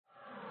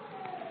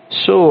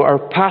So our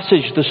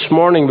passage this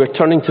morning, we're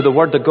turning to the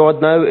Word of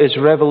God now, is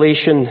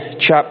Revelation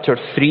chapter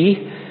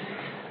 3,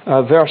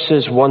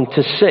 verses 1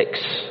 to 6.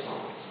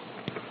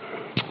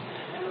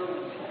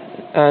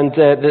 And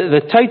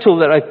the title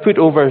that I put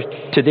over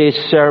today's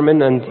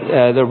sermon, and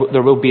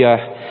there will be a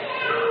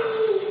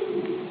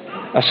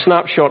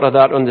snapshot of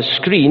that on the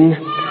screen,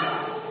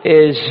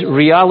 is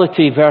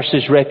Reality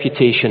versus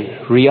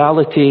Reputation.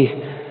 Reality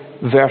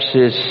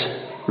versus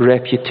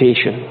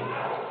Reputation.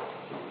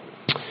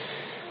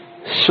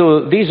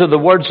 So these are the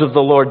words of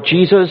the Lord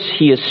Jesus.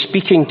 He is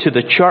speaking to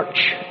the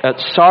church at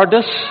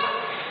Sardis.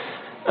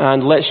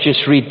 And let's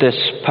just read this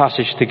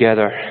passage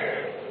together.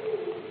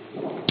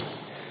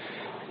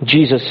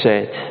 Jesus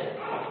said,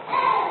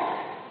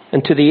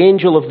 "And to the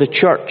angel of the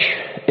church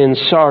in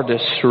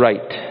Sardis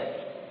write,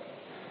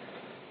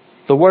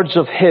 the words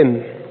of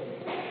him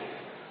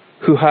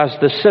who has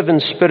the 7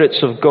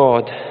 spirits of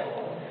God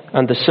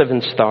and the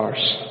 7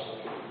 stars.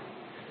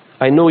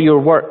 I know your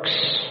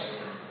works.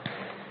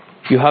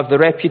 You have the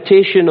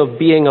reputation of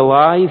being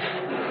alive,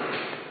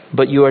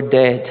 but you are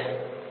dead.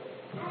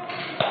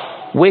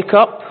 Wake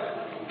up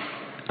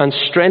and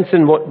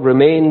strengthen what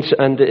remains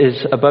and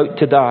is about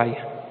to die.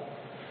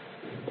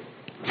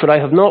 For I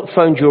have not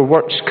found your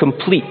works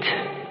complete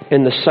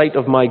in the sight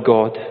of my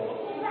God.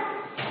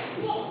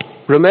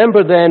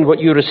 Remember then what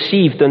you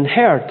received and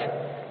heard.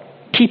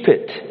 Keep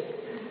it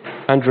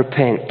and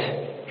repent.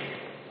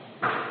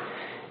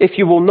 If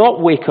you will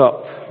not wake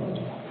up,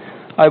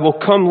 I will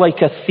come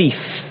like a thief,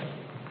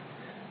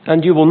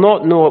 and you will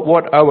not know at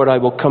what hour I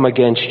will come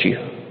against you.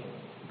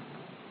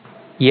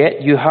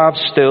 Yet you have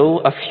still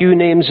a few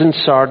names in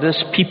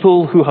Sardis,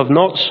 people who have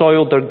not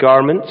soiled their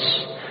garments,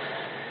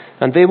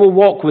 and they will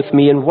walk with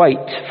me in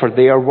white, for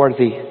they are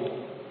worthy.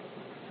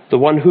 The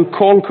one who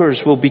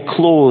conquers will be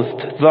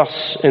clothed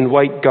thus in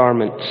white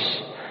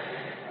garments.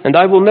 And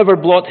I will never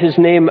blot his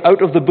name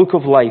out of the book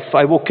of life.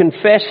 I will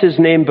confess his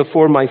name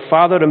before my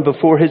Father and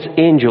before his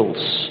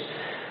angels.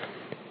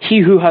 He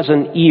who has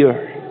an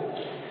ear,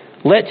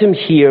 let him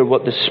hear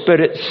what the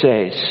Spirit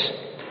says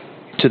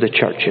to the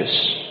churches."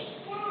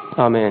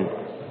 Amen.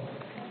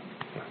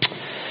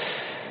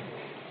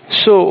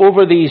 So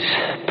over these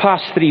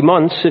past 3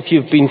 months, if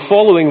you've been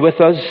following with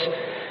us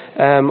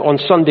on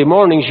Sunday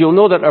mornings, you'll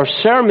know that our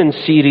sermon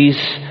series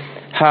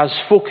has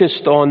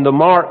focused on the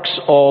marks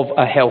of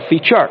a healthy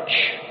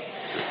church.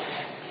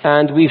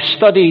 And we've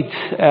studied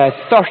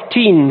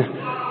 13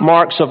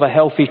 marks of a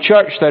healthy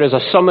church. There is a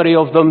summary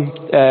of them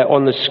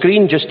on the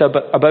screen, just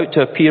about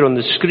to appear on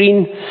the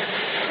screen.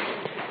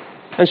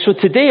 And so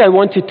today I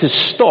wanted to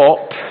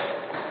stop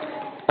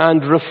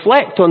and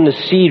reflect on the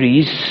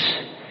series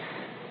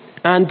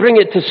and bring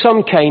it to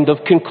some kind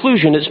of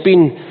conclusion. It's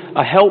been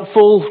a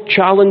helpful,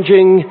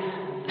 challenging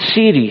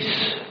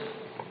series.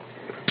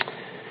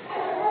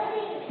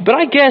 But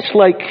I guess,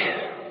 like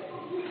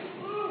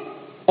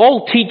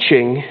all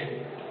teaching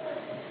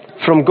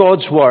from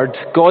God's Word,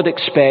 God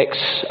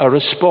expects a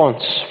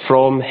response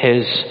from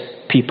His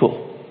people.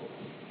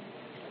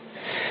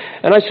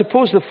 And I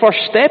suppose the first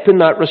step in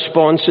that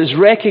response is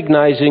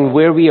recognizing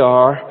where we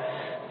are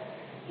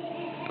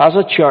as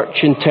a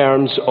church in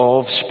terms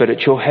of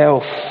spiritual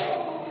health.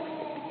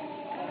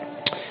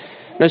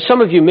 Now, some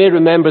of you may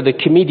remember the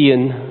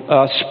comedian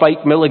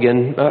Spike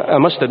Milligan. I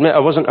must admit I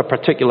wasn't a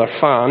particular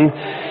fan,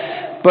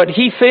 but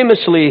he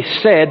famously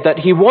said that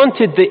he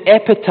wanted the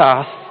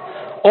epitaph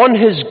on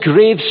his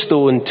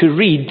gravestone to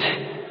read,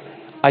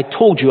 "I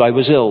told you I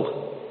was ill.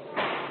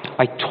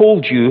 I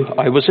told you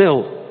I was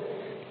ill."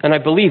 And I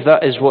believe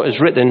that is what is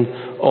written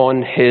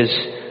on his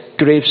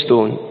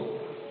gravestone.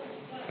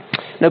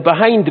 Now,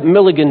 behind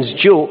Milligan's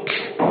joke,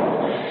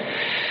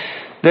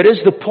 there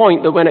is the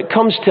point that when it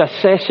comes to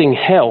assessing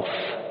health,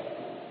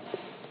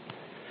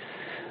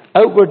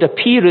 outward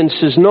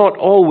appearance is not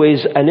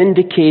always an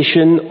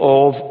indication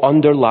of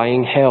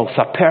underlying health.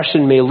 A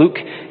person may look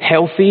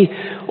healthy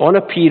on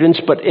appearance,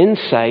 but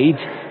inside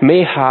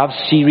may have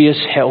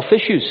serious health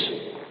issues.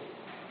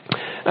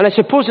 And I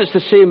suppose it's the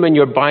same when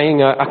you're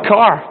buying a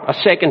car, a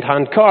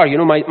second-hand car. You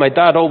know, my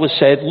dad always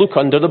said, look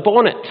under the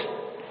bonnet.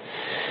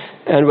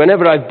 And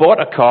whenever I've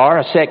bought a car,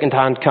 a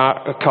second-hand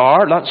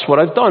car, that's what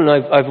I've done.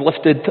 I've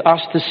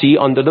asked to see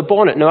under the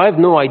bonnet. Now, I have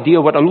no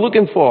idea what I'm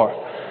looking for.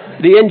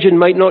 The engine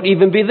might not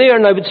even be there,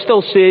 and I would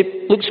still say,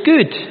 looks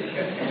good.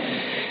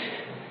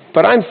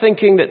 But I'm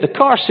thinking that the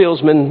car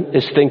salesman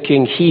is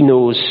thinking he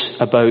knows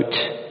about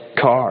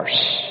cars.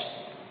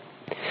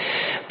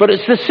 But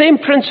it's the same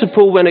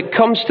principle when it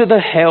comes to the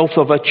health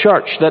of a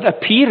church, that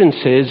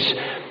appearances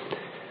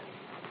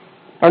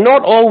are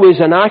not always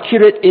an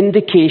accurate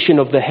indication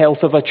of the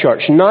health of a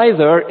church.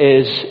 Neither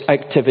is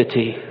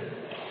activity.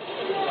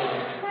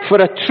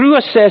 For a true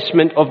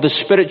assessment of the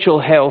spiritual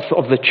health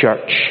of the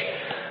church,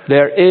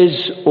 there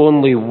is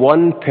only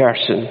one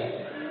person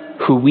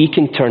who we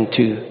can turn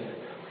to,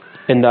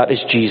 and that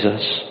is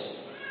Jesus.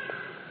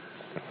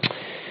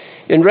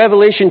 In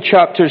Revelation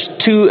chapters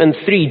 2 and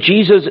 3,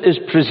 Jesus is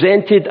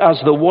presented as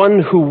the one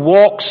who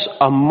walks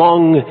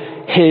among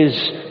his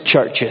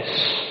churches.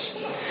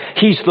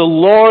 He's the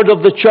Lord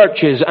of the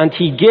churches, and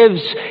he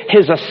gives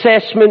his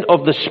assessment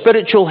of the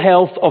spiritual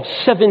health of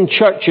 7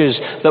 churches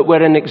that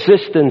were in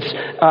existence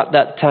at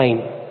that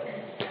time.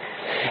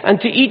 And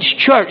to each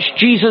church,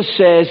 Jesus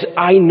says,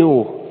 I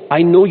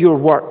know your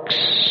works.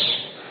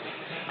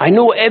 I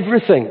know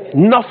everything.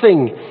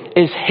 Nothing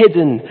is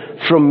hidden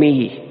from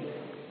me.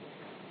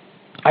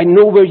 I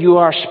know where you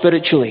are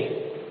spiritually.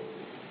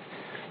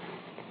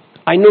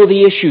 I know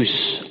the issues.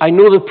 I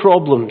know the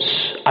problems.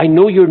 I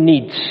know your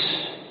needs.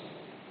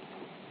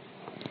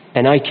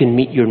 And I can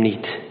meet your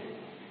need.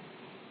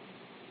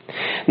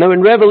 Now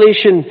in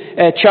Revelation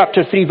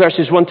chapter 3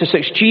 verses 1 to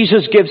 6,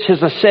 Jesus gives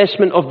his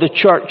assessment of the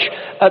church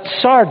at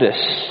Sardis.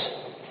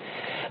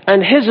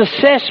 And his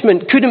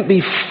assessment couldn't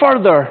be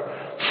further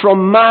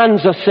from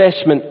man's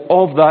assessment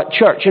of that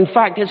church. In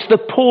fact, it's the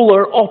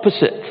polar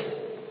opposite.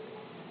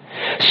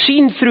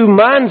 Seen through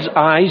man's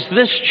eyes,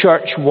 this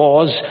church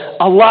was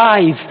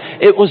alive.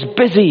 It was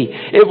busy.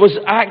 It was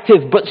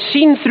active. But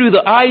seen through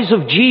the eyes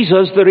of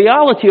Jesus, the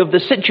reality of the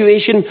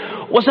situation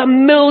was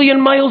 1,000,000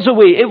 miles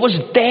away. It was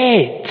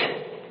dead.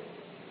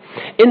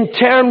 In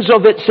terms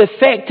of its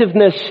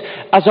effectiveness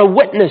as a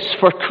witness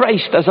for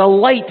Christ, as a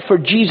light for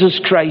Jesus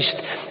Christ,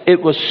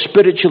 it was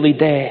spiritually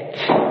dead.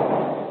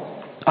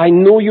 I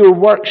know your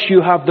works.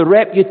 You have the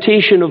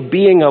reputation of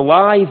being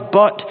alive,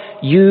 but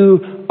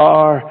you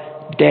are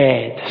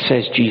dead,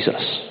 says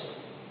Jesus.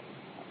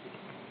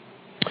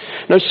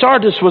 Now,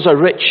 Sardis was a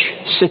rich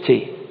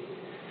city.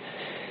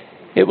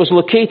 It was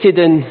located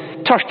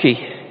in Turkey.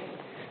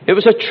 It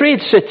was a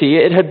trade city.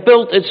 It had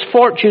built its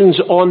fortunes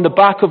on the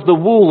back of the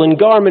wool and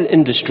garment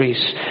industries.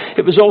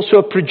 It was also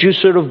a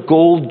producer of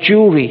gold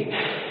jewelry.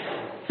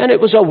 And it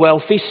was a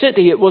wealthy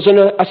city. It was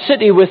a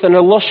city with an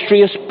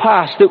illustrious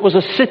past. It was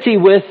a city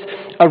with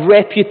a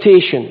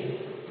reputation.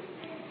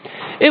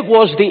 It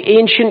was the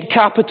ancient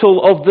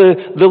capital of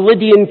the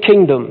Lydian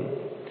kingdom.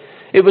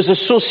 It was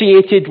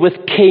associated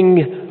with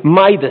King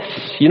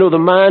Midas, the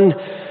man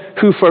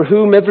for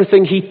whom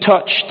everything he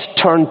touched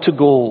turned to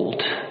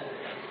gold.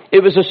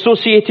 It was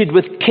associated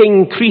with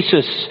King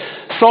Croesus,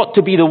 thought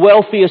to be the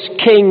wealthiest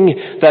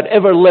king that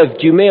ever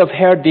lived. You may have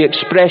heard the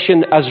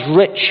expression, as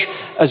rich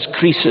as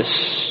Croesus.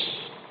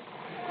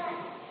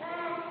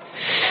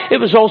 It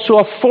was also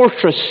a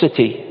fortress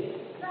city.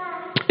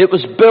 It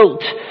was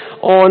built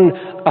on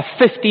a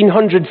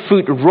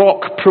 1,500-foot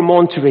rock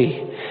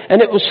promontory,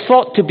 and it was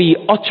thought to be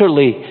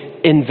utterly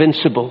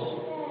invincible.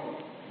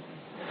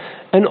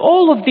 And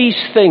all of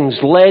these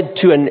things led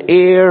to an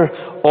air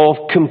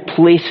of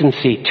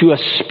complacency, to a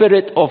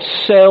spirit of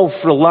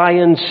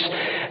self-reliance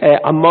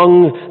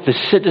among the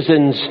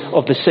citizens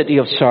of the city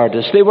of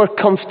Sardis. They were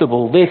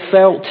comfortable. They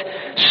felt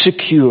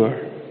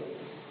secure.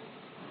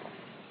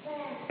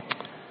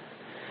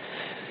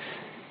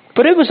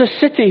 But it was a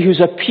city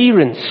whose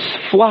appearance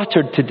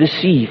flattered to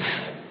deceive.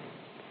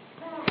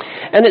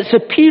 And its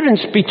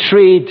appearance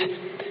betrayed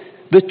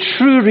the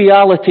true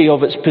reality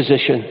of its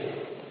position.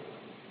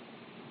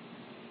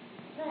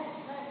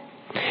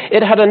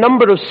 It had a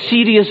number of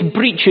serious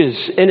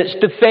breaches in its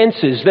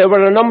defenses. There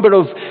were a number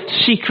of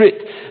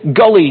secret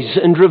gullies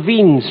and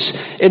ravines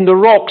in the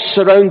rocks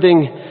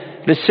surrounding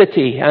the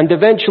city. And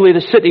eventually the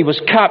city was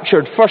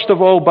captured, first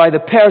of all by the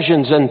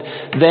Persians and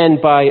then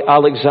by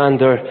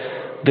Alexander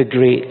the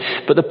Great.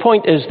 But the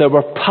point is, there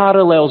were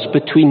parallels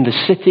between the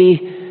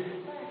city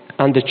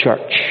and the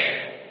church.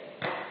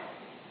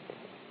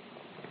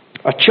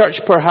 A church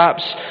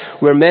perhaps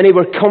where many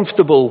were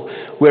comfortable,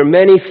 where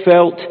many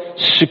felt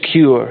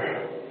secure.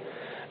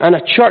 And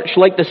a church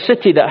like the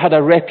city that had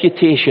a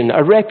reputation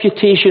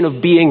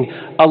of being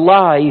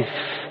alive,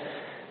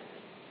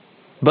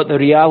 but the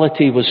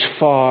reality was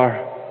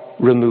far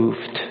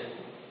removed.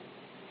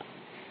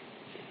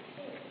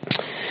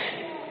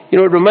 It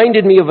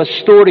reminded me of a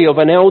story of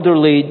an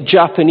elderly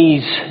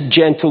Japanese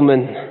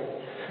gentleman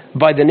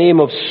by the name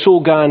of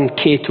Sogan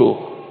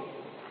Kato.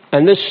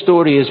 And this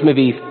story is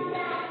maybe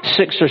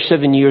 6 or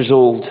 7 years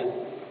old.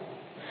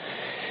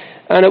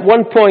 And at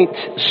one point,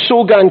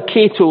 Sogan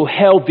Kato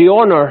held the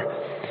honor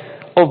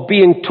of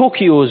being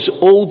Tokyo's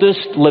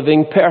oldest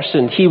living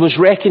person. He was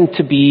reckoned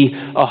to be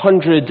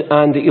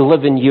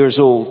 111 years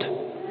old.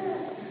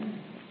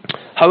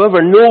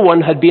 However, no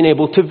one had been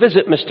able to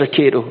visit Mr.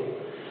 Kato,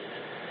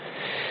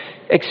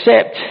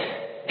 except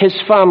his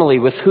family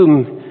with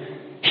whom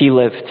he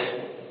lived.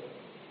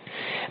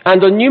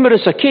 And on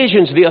numerous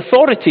occasions, the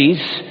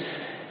authorities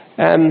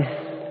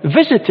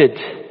visited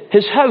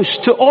his house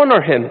to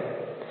honor him.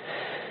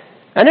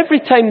 And every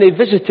time they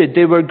visited,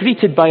 they were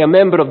greeted by a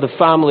member of the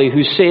family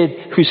who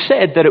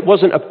said that it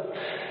wasn't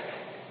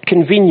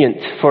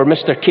convenient for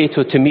Mr.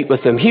 Kato to meet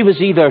with them. He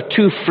was either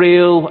too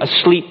frail,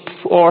 asleep,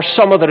 or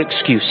some other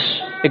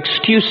excuse.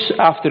 Excuse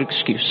after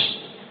excuse.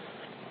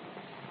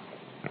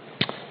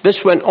 This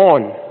went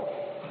on,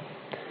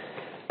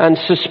 and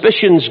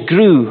suspicions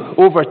grew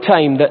over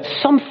time that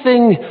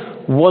something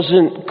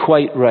wasn't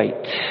quite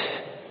right.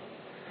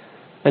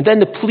 And then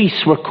the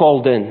police were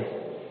called in.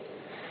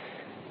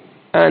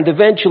 And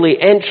eventually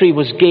entry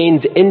was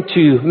gained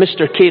into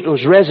Mr.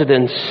 Cato's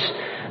residence,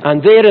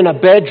 And there in a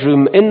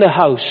bedroom in the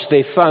house,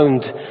 they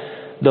found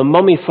the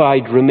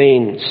mummified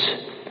remains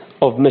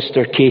of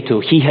Mr.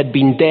 Cato. He had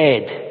been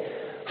dead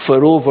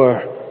for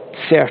over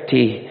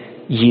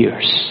 30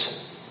 years.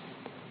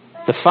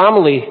 The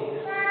family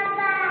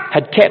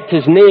had kept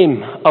his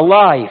name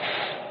alive.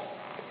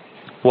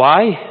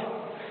 Why?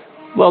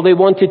 Well, they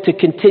wanted to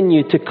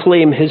continue to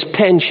claim his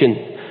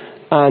pension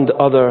and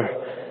other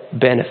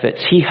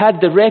benefits. He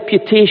had the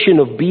reputation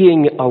of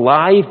being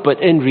alive,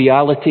 but in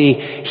reality,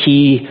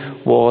 he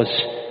was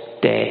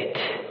dead.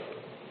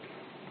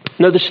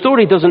 Now, the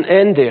story doesn't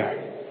end there.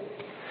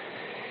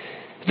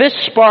 This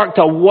sparked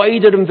a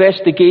wider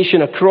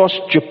investigation across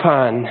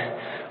Japan,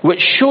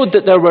 which showed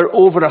that there were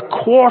over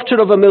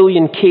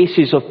 250,000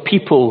 cases of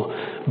people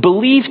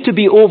believed to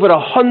be over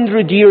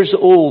 100 years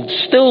old,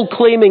 still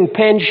claiming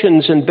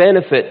pensions and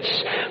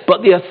benefits,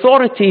 but the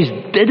authorities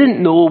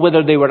didn't know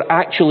whether they were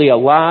actually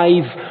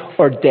alive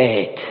or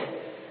dead.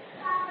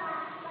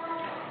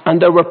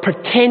 And there were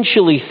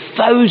potentially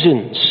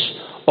thousands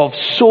of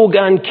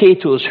Sogan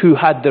Catos who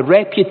had the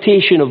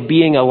reputation of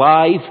being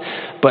alive,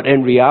 but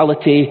in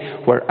reality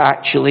were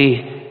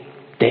actually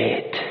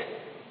dead.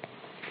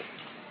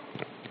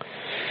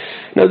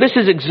 Now, this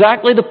is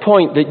exactly the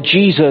point that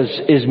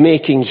Jesus is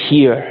making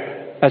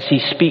here as he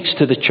speaks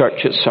to the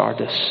church at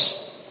Sardis.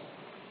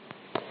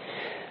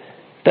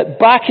 That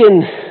back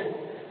in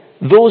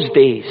those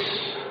days,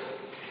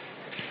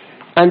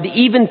 and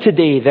even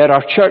today, there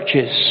are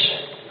churches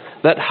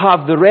that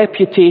have the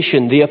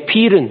reputation, the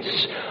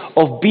appearance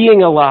of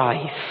being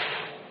alive,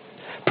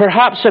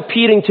 perhaps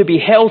appearing to be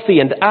healthy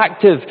and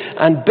active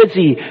and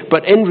busy,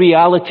 but in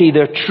reality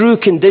their true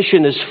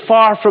condition is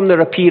far from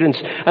their appearance,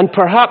 and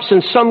perhaps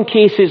in some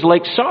cases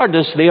like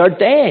Sardis they are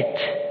dead.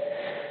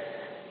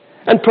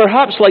 And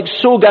perhaps like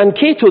Sogan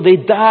Cato, they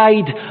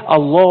died a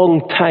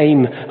long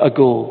time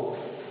ago.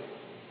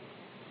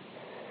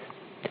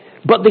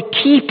 But the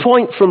key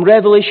point from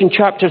Revelation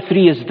chapter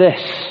 3 is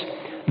this,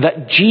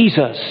 that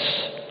Jesus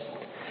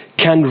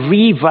can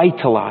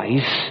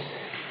revitalize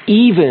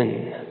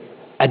even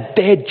a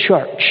dead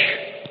church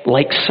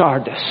like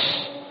Sardis.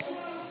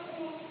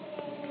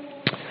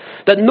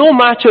 That no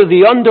matter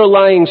the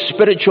underlying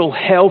spiritual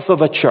health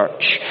of a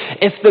church,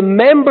 if the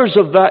members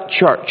of that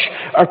church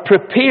are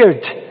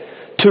prepared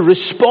to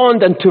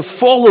respond and to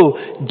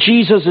follow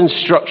Jesus'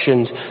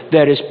 instructions,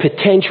 there is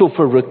potential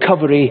for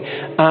recovery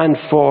and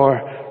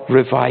for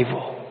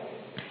revival.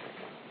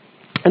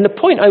 And the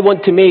point I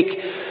want to make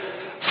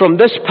from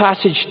this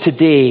passage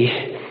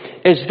today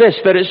is this,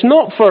 that it's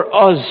not for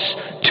us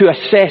to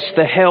assess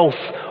the health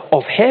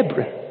of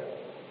Hebron,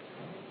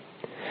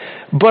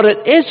 but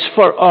it is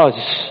for us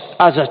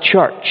as a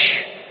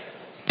church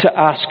to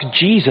ask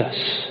Jesus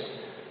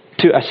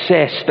to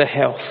assess the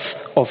health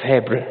of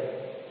Hebron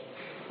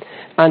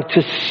and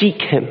to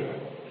seek him.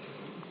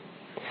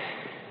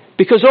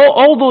 Because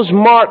all those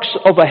marks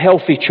of a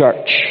healthy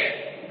church,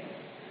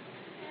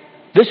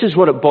 this is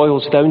what it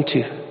boils down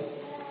to.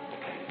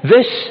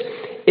 This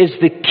is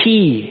the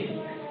key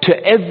to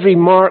every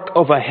mark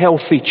of a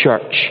healthy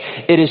church.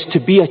 It is to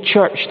be a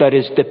church that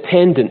is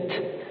dependent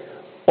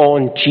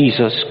on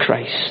Jesus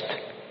Christ.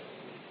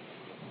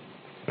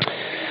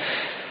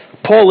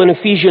 Paul in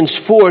Ephesians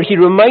 4, he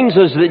reminds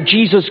us that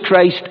Jesus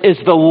Christ is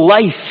the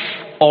life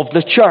of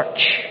the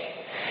church.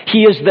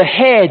 He is the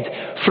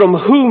head from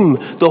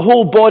whom the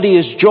whole body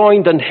is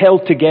joined and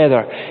held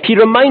together. He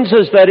reminds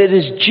us that it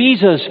is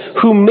Jesus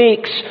who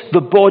makes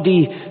the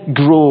body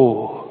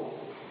grow.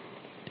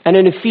 And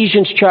in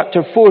Ephesians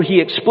chapter 4, he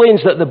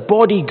explains that the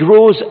body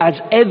grows as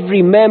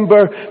every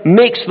member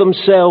makes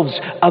themselves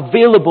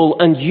available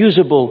and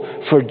usable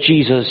for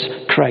Jesus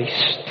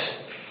Christ.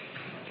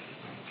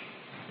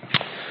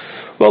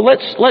 Well,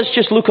 let's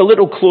just look a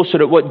little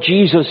closer at what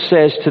Jesus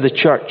says to the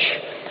church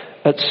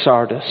at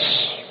Sardis.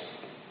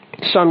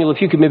 Samuel,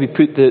 if you could maybe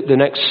put the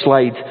next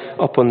slide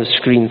up on the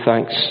screen,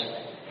 thanks.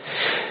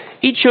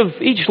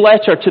 Each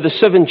letter to the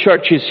 7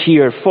 churches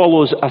here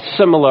follows a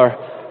similar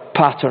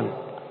pattern.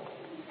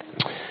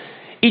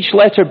 Each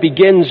letter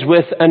begins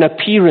with an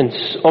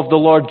appearance of the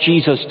Lord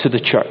Jesus to the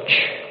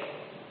church.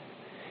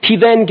 He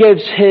then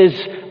gives his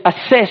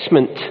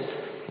assessment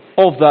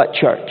of that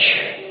church.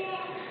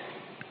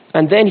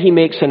 And then he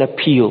makes an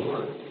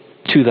appeal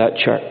to that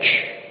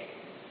church.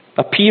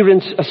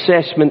 Appearance,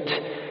 assessment,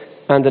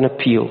 and an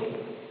appeal.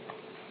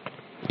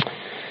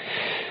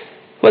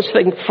 Let's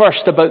think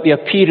first about the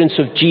appearance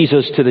of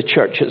Jesus to the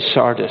church at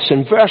Sardis.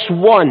 In verse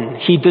 1,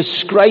 he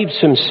describes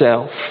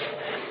himself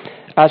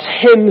as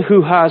him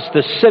who has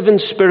the 7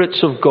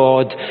 spirits of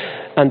God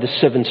and the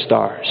 7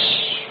 stars.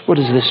 What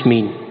does this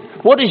mean?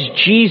 What is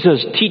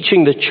Jesus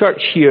teaching the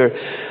church here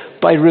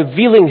by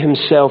revealing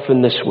himself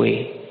in this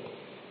way?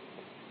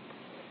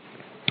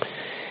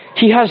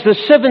 He has the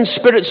 7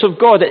 spirits of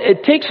God.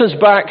 It takes us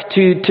back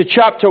to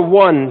chapter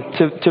 1,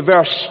 to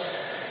verse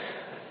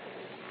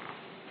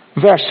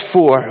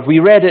 4. We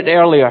read it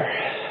earlier.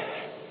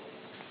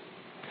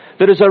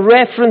 There is a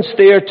reference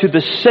there to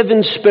the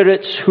 7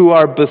 spirits who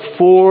are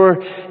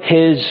before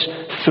his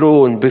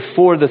throne,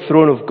 before the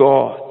throne of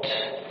God.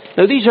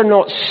 Now, these are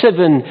not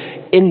 7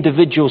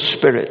 individual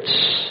spirits.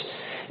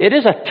 It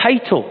is a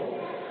title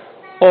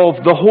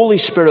of the Holy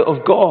Spirit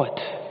of God.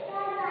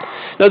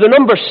 Now, the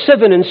number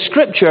 7 in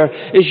Scripture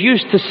is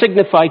used to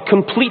signify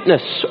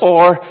completeness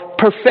or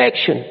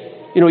perfection.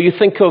 You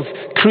think of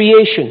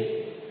creation.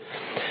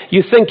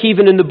 You think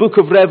even in the book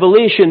of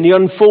Revelation, the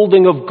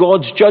unfolding of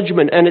God's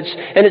judgment, and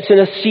it's in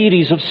a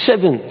series of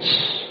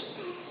 7s.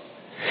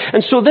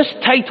 And so this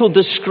title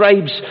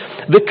describes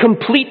the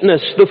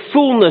completeness, the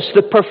fullness,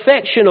 the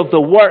perfection of the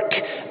work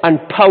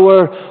and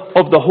power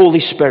of the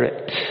Holy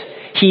Spirit.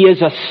 He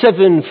is a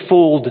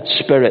 7-fold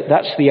Spirit.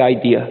 That's the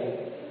idea.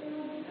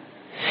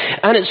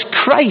 And it's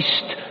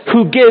Christ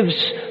who gives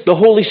the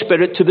Holy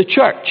Spirit to the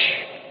church.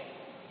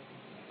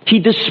 He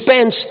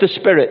dispensed the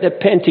Spirit at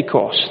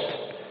Pentecost.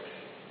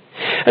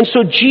 And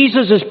so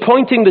Jesus is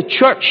pointing the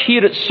church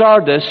here at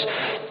Sardis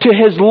to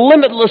His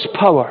limitless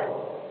power.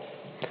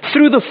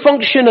 Through the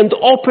function and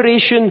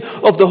operation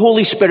of the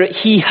Holy Spirit,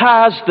 He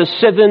has the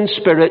 7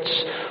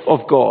 spirits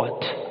of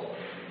God.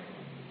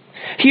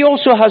 He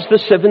also has the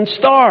 7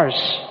 stars.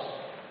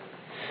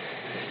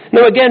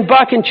 Now again,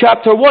 back in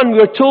chapter 1, we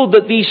are told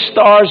that these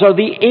stars are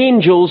the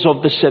angels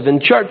of the 7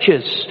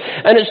 churches.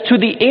 And it's to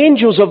the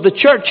angels of the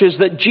churches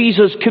that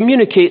Jesus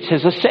communicates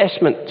His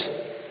assessment.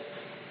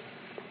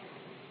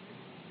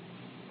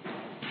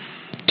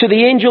 To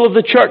the angel of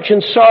the church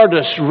in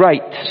Sardis,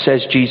 write,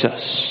 says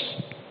Jesus.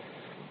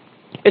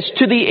 It's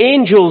to the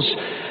angels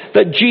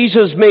that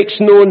Jesus makes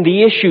known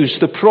the issues,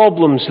 the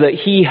problems that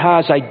He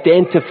has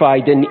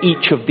identified in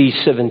each of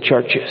these 7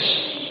 churches.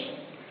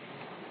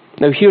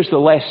 Now here's the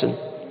lesson.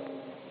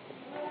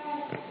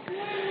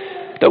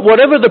 That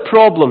whatever the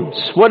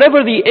problems,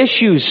 whatever the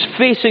issues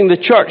facing the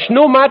church,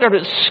 no matter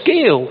its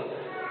scale,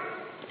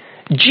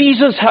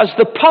 Jesus has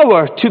the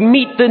power to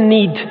meet the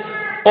need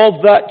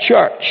of that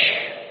church.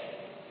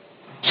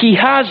 He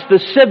has the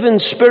 7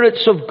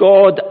 spirits of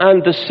God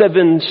and the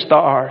 7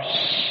 stars.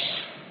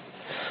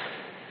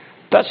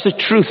 That's the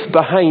truth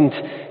behind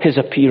His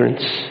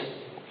appearance.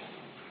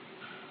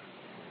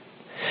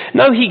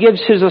 Now He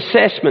gives His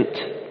assessment.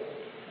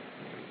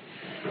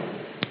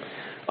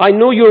 I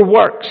know your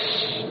works.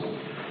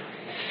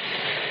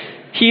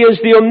 He is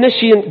the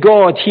omniscient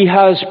God. He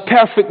has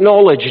perfect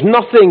knowledge.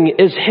 Nothing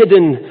is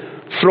hidden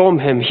from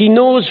Him. He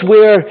knows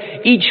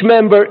where each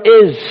member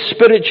is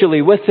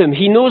spiritually with Him.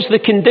 He knows the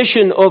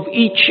condition of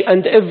each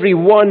and every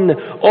one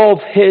of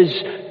His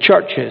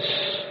churches.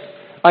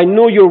 I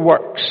know your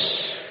works.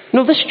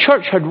 No, this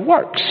church had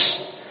works.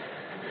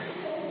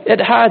 It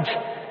had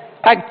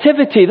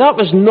activity. That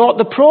was not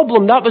the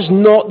problem. That was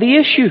not the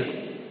issue.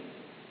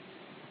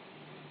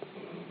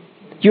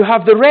 You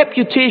have the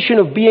reputation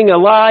of being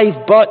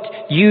alive,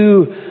 but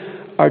you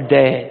are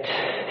dead.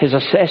 His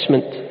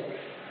assessment.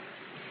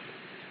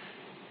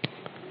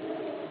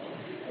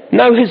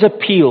 Now His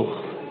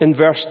appeal in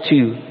verse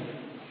 2.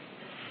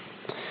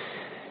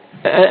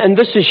 And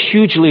this is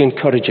hugely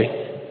encouraging.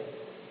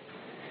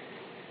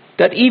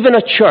 That even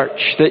a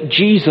church that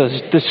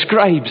Jesus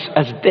describes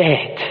as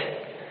dead,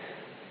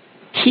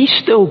 He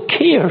still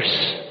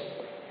cares.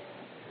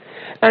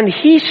 And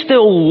He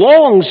still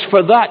longs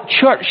for that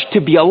church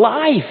to be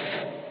alive.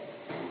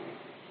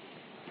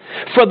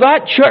 For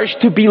that church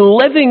to be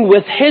living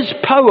with His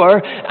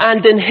power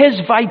and in His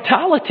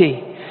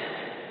vitality.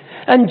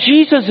 And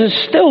Jesus is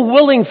still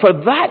willing for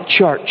that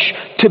church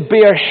to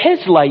bear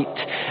His light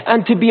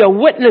and to be a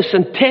witness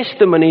and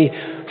testimony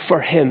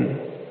for Him.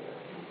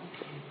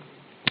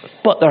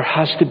 But there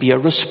has to be a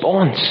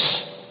response.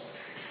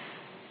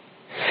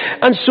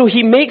 And so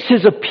He makes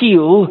His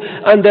appeal,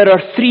 and there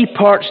are 3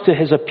 parts to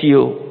His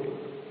appeal.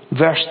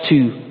 Verse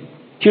 2.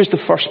 Here's the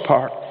first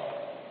part.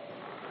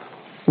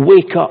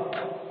 Wake up.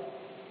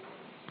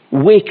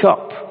 Wake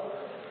up.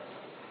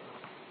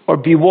 Or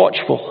be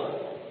watchful.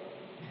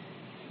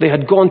 They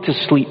had gone to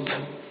sleep.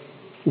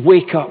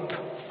 Wake up.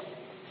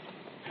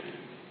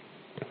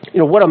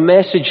 What a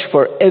message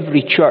for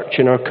every church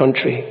in our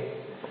country.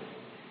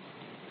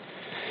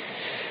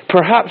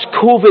 Perhaps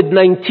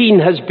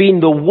COVID-19 has been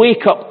the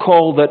wake-up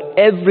call that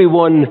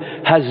everyone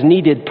has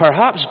needed.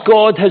 Perhaps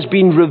God has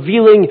been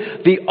revealing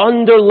the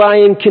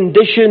underlying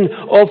condition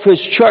of His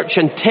church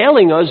and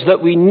telling us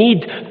that we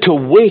need to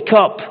wake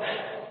up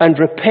and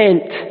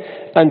repent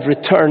and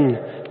return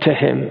to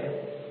Him.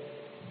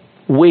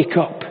 Wake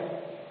up.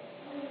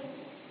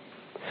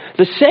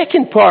 The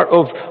second part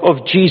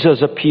of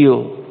Jesus'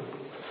 appeal.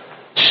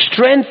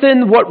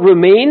 Strengthen what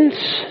remains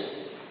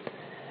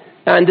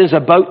and is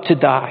about to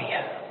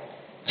die.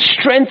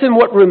 Strengthen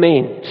what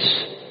remains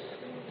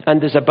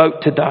and is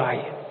about to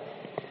die.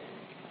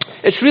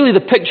 It's really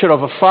the picture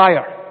of a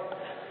fire.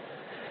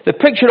 The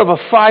picture of a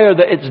fire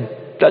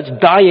that's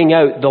dying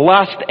out. The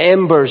last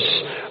embers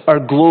are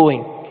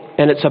glowing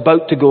and it's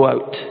about to go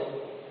out.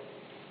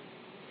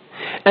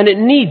 And it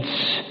needs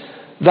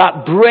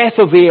that breath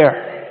of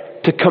air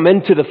to come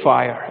into the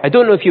fire. I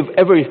don't know if you've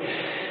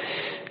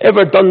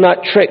ever done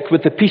that trick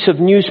with a piece of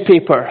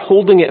newspaper,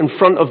 holding it in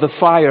front of the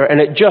fire,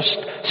 and it just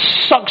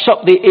sucks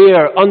up the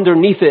air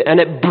underneath it, and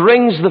it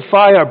brings the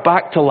fire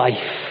back to life.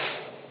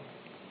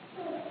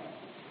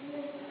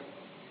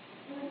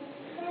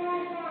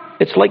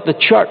 It's like the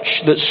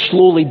church that's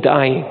slowly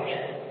dying.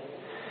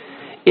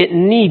 It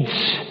needs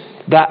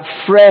that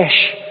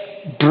fresh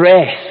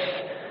breath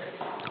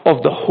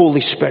of the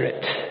Holy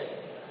Spirit.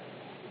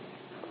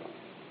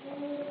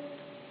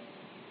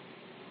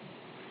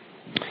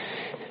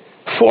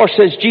 For,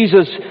 says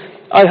Jesus,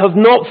 I have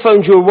not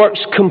found your works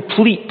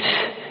complete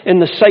in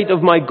the sight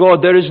of my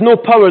God. There is no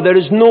power, there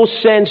is no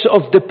sense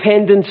of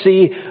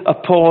dependency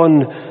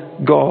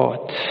upon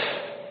God.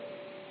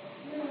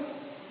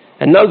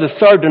 And now the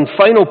third and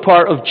final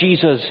part of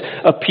Jesus'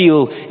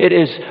 appeal. It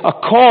is a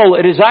call,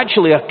 it is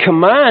actually a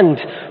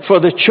command for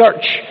the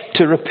church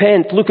to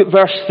repent. Look at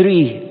verse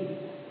 3.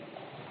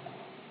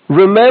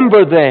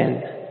 Remember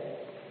then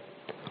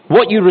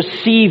what you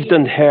received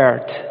and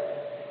heard.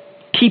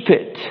 Keep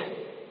it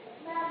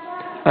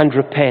and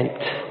repent.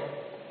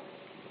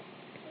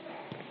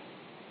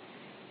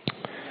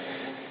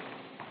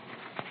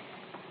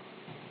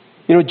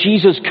 You know,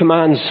 Jesus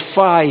commands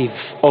 5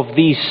 of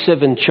these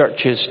 7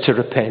 churches to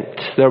repent.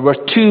 There were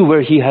 2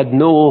 where he had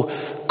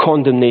no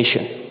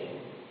condemnation.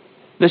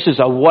 This is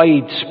a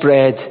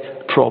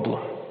widespread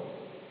problem.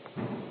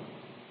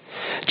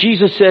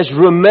 Jesus says,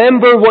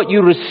 remember what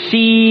you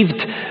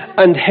received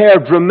and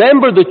heard.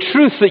 Remember the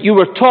truth that you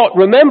were taught.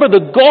 Remember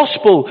the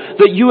gospel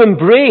that you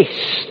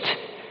embraced.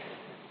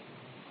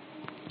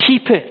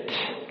 Keep it.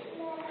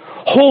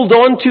 Hold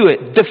on to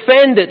it.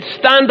 Defend it.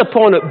 Stand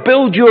upon it.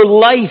 Build your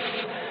life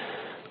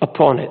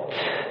upon it.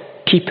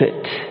 Keep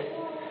it.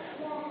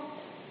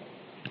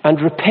 And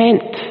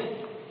repent.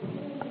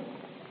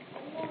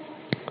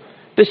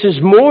 This is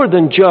more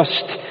than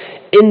just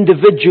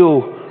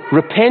individual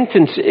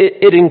repentance.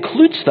 It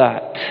includes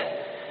that.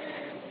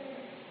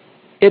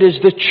 It is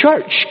the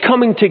church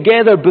coming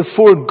together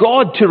before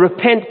God to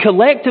repent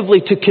collectively,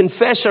 to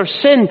confess our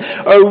sin,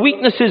 our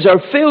weaknesses, our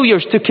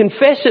failures, to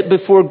confess it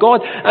before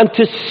God and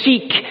to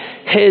seek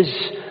His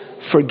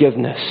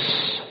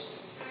forgiveness.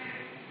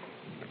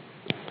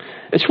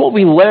 It's what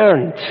we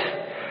learned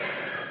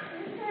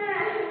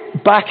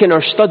back in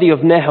our study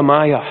of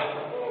Nehemiah.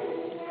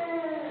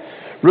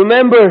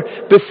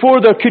 Remember,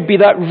 before there could be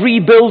that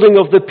rebuilding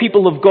of the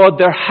people of God,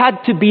 there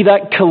had to be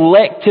that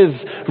collective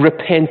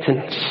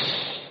repentance.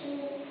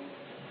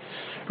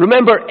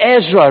 Remember,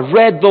 Ezra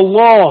read the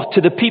law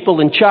to the people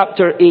in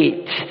chapter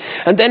 8.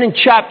 And then in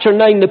chapter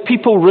 9, the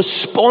people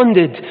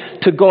responded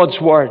to God's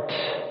word.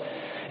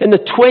 In the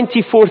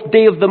 24th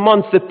day of the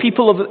month, the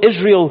people of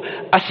Israel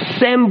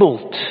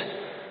assembled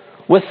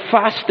with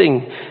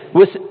fasting,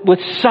 with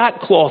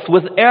sackcloth,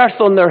 with earth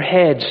on their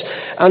heads,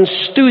 and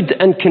stood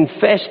and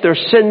confessed their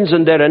sins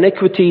and their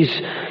iniquities.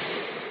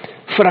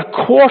 For a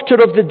quarter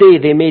of the day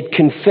they made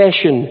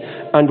confession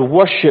and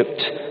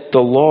worshipped the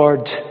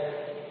Lord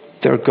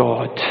their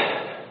God.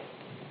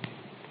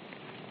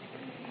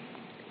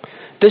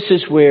 This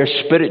is where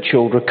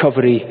spiritual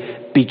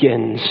recovery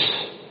begins.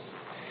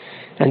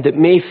 And it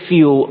may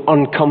feel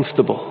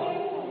uncomfortable.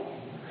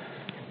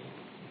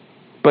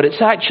 But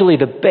it's actually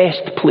the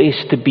best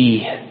place to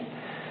be.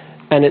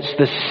 And it's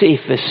the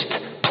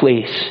safest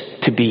place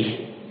to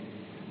be.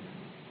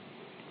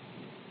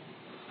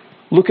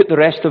 Look at the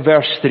rest of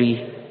verse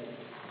 3.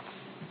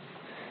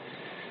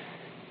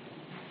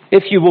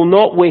 If you will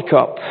not wake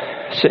up,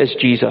 says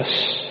Jesus,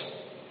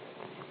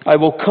 I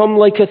will come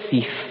like a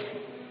thief,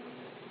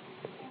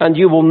 and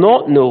you will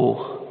not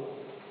know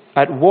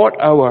at what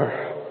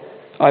hour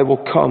I will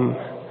come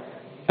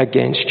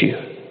against you.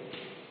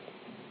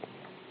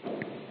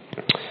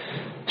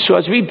 So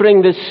as we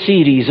bring this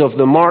series of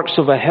the marks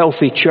of a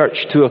healthy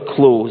church to a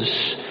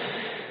close,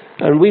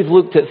 and we've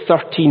looked at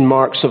 13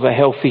 marks of a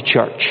healthy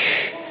church,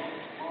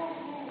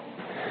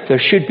 there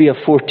should be a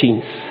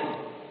 14th.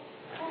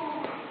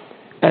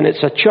 And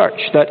it's a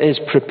church that is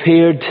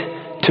prepared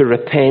to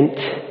repent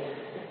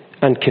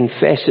and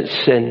confess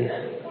its sin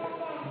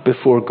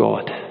before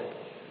God.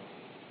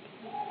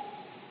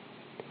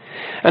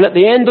 And at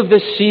the end of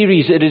this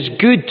series, it is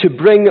good to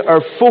bring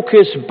our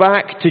focus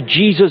back to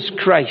Jesus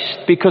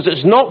Christ, because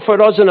it's not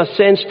for us in a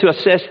sense to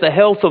assess the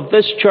health of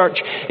this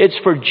church, it's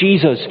for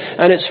Jesus,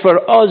 and it's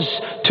for us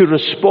to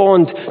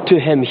respond to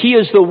Him. He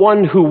is the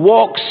one who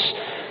walks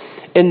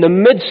in the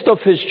midst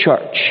of His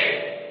church,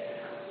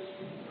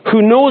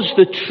 who knows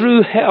the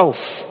true health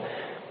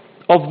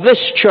of this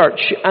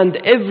church and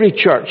every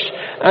church,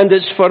 and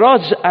it's for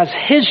us as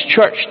His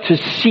church to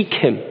seek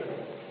Him.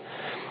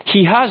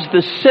 He has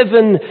the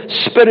 7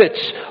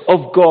 spirits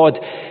of God.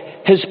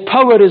 His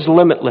power is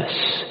limitless.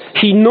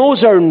 He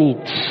knows our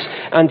needs,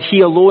 and He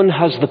alone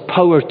has the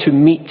power to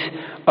meet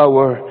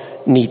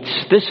our needs.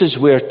 This is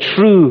where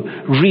true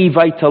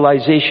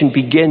revitalization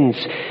begins.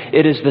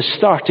 It is the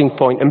starting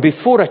point. And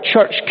before a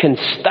church can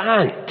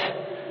stand,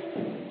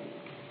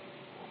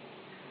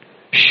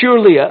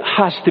 surely it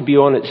has to be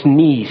on its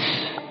knees,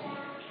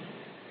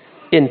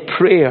 in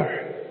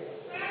prayer,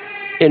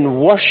 in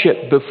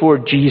worship before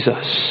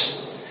Jesus,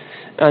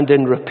 and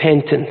in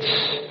repentance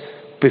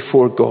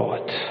before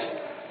God.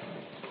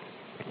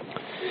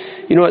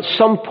 You know, at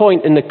some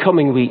point in the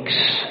coming weeks,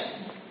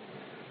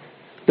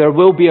 there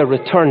will be a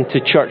return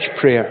to church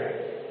prayer.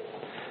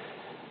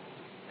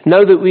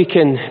 Now that we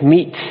can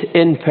meet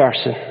in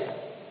person.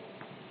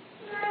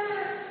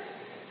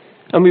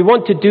 And we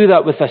want to do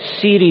that with a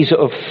series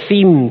of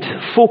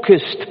themed,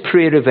 focused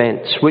prayer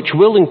events, which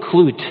will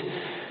include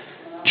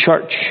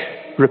church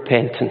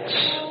repentance.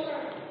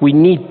 We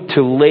need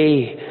to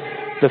lay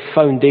the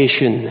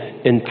foundation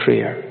in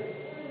prayer.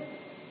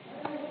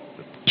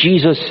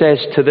 Jesus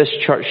says to this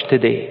church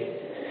today,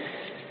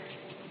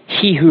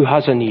 he who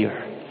has an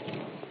ear,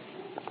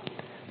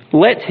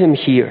 let him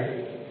hear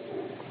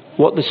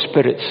what the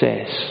Spirit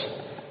says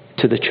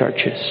to the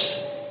churches.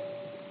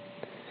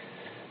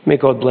 May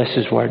God bless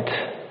his word.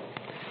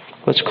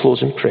 Let's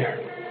close in prayer.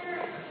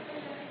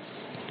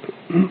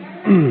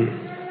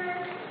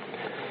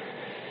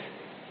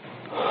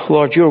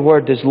 Lord, your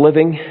word is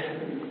living.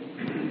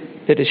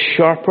 It is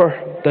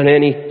sharper than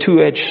any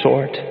two-edged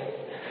sword.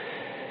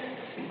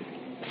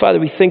 Father,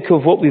 we think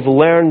of what we've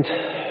learned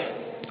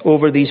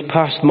over these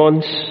past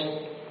months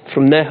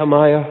from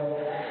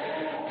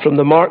Nehemiah, from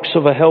the marks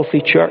of a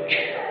healthy church,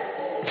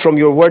 from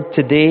your word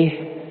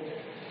today.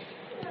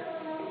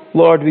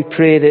 Lord, we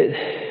pray that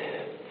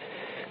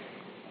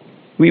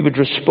we would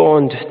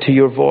respond to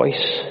your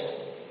voice.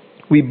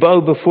 We bow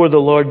before the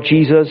Lord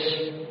Jesus.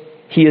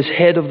 He is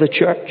head of the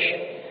church.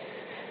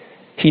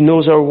 He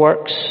knows our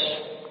works.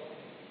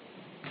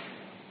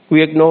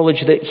 We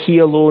acknowledge that he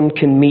alone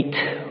can meet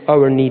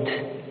our need.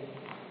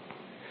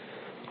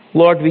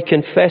 Lord, we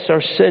confess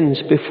our sins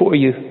before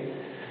you.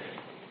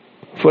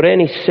 For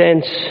any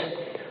sense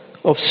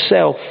of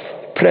self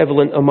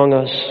prevalent among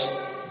us,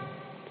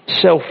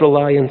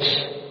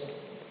 self-reliance,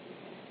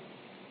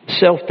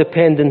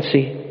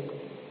 self-dependency,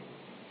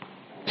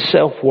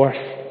 self-worth.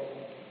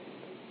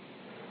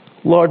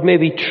 Lord, may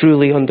we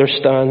truly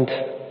understand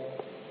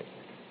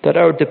that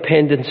our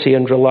dependency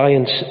and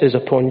reliance is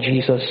upon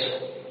Jesus.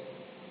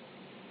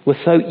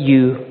 Without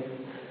you,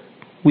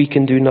 we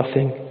can do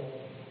nothing.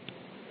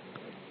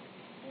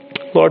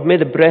 Lord, may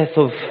the breath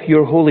of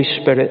your Holy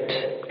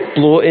Spirit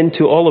blow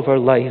into all of our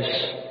lives.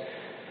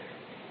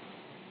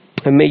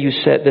 And may you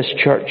set this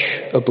church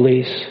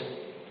ablaze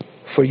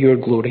for your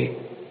glory.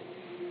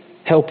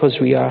 Help us,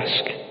 we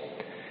ask.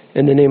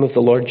 In the name of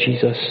the Lord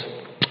Jesus.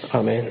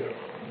 Amen.